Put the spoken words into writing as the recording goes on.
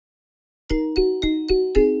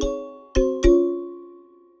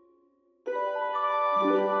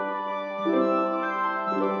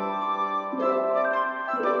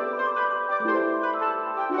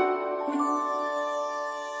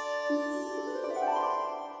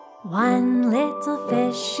One little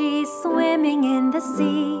fishy swimming in the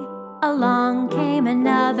sea. Along came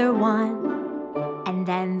another one, and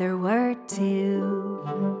then there were two.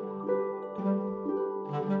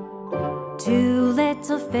 Two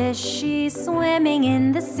little fishies swimming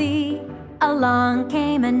in the sea. Along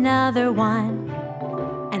came another one,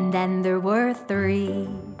 and then there were three.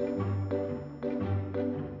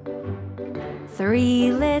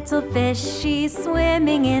 Three little fishies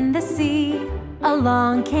swimming in the sea.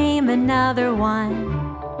 Along came another one,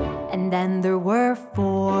 and then there were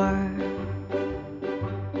four.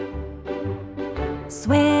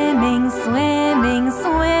 Swimming, swimming,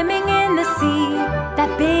 swimming in the sea. That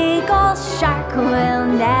big old shark will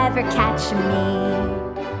never catch me.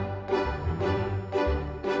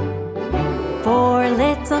 Four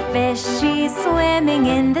little fishies swimming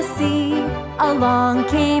in the sea. Along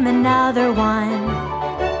came another one,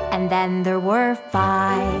 and then there were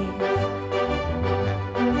five.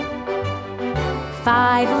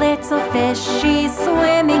 Five little fishies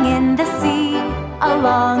swimming in the sea.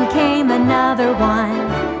 Along came another one,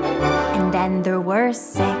 and then there were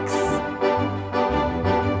six.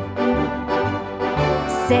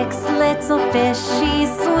 Six little fishies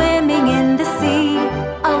swimming in the sea.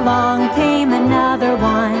 Along came another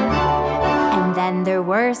one, and then there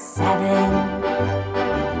were seven.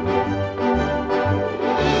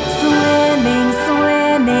 Swimming,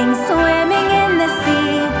 swimming, swimming in the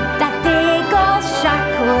sea. That big old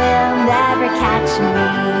shark will never catch me.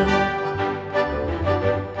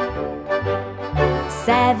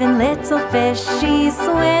 Seven little fishies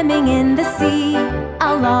swimming in the sea.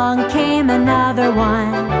 Along came another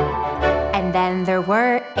one, and then there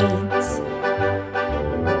were eight.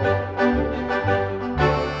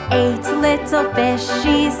 Eight little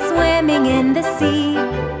fishies swimming in the sea.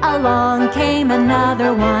 Along came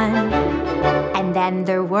another one, and then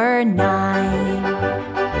there were nine.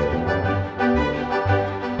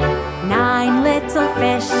 Nine little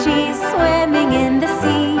fishies swimming in the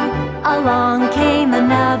sea. Along came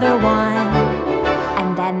another one,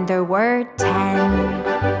 and then there were 10.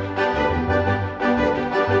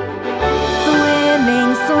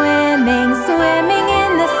 Swimming, swimming, swimming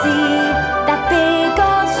in the sea. That big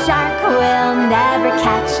old shark will never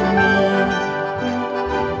catch me.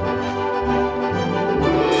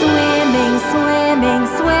 Swimming, swimming,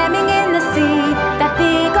 swimming in the sea. That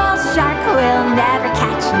big old shark will never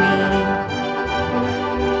catch me.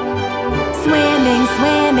 Swimming,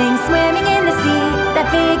 swimming, swimming in the sea. That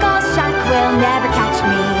big old shark will never catch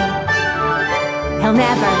me. He'll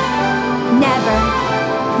never, never,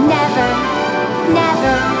 never,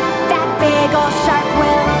 never. That big old shark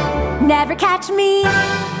will never catch me.